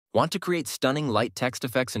Want to create stunning light text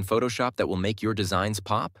effects in Photoshop that will make your designs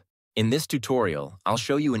pop? In this tutorial, I'll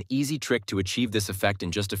show you an easy trick to achieve this effect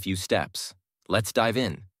in just a few steps. Let's dive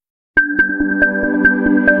in.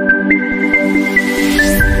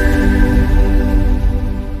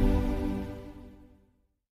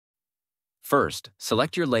 First,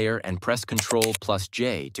 select your layer and press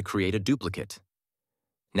Ctrl+J to create a duplicate.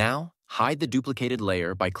 Now, hide the duplicated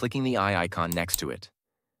layer by clicking the eye icon next to it.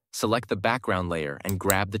 Select the background layer and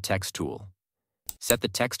grab the text tool. Set the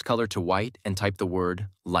text color to white and type the word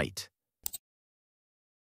light.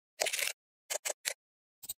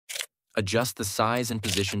 Adjust the size and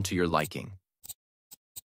position to your liking.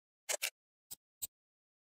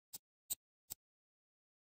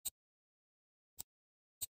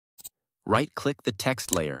 Right-click the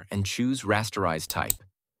text layer and choose Rasterize Type.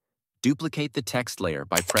 Duplicate the text layer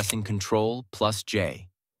by pressing Ctrl+J.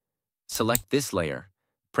 Select this layer,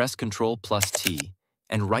 press Ctrl+T,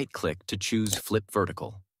 and right-click to choose Flip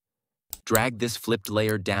Vertical. Drag this flipped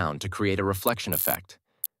layer down to create a reflection effect.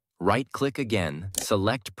 Right-click again,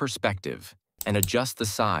 select Perspective, and adjust the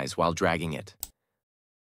size while dragging it.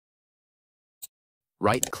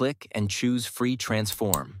 Right-click and choose Free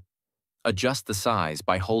Transform. Adjust the size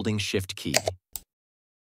by holding Shift key.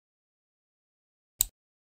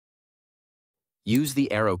 Use the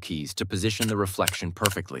arrow keys to position the reflection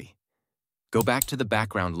perfectly. Go back to the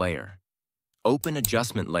background layer. Open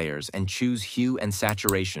Adjustment Layers and choose Hue and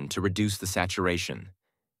Saturation to reduce the saturation.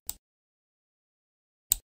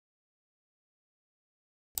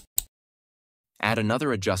 Add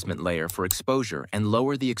another adjustment layer for exposure and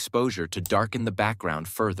lower the exposure to darken the background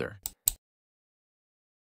further.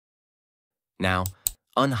 Now,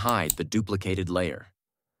 unhide the duplicated layer.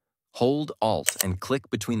 Hold Alt and click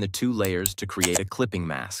between the two layers to create a clipping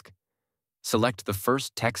mask. Select the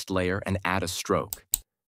first text layer and add a stroke.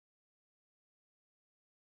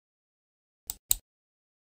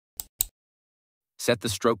 Set the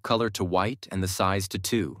stroke color to white and the size to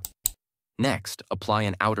 2. Next, apply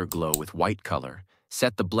an outer glow with white color,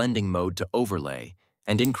 set the blending mode to overlay,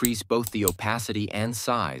 and increase both the opacity and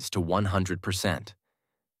size to 100%.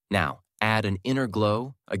 Now, add an inner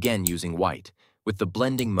glow, again using white, with the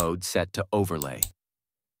blending mode set to overlay.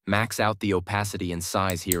 Max out the opacity and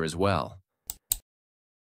size here as well.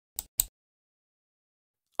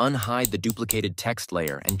 Unhide the duplicated text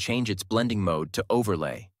layer and change its blending mode to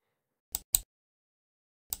overlay.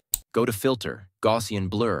 Go to Filter, Gaussian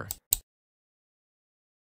Blur.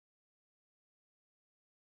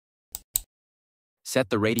 Set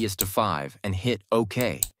the radius to 5 and hit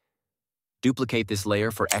OK. Duplicate this layer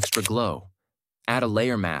for extra glow. Add a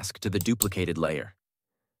layer mask to the duplicated layer.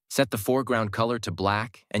 Set the foreground color to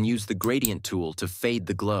black and use the gradient tool to fade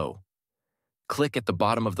the glow. Click at the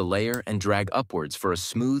bottom of the layer and drag upwards for a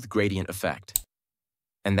smooth gradient effect.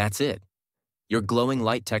 And that's it. Your glowing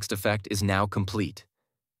light text effect is now complete.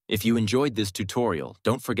 If you enjoyed this tutorial,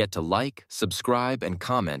 don't forget to like, subscribe, and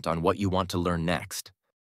comment on what you want to learn next.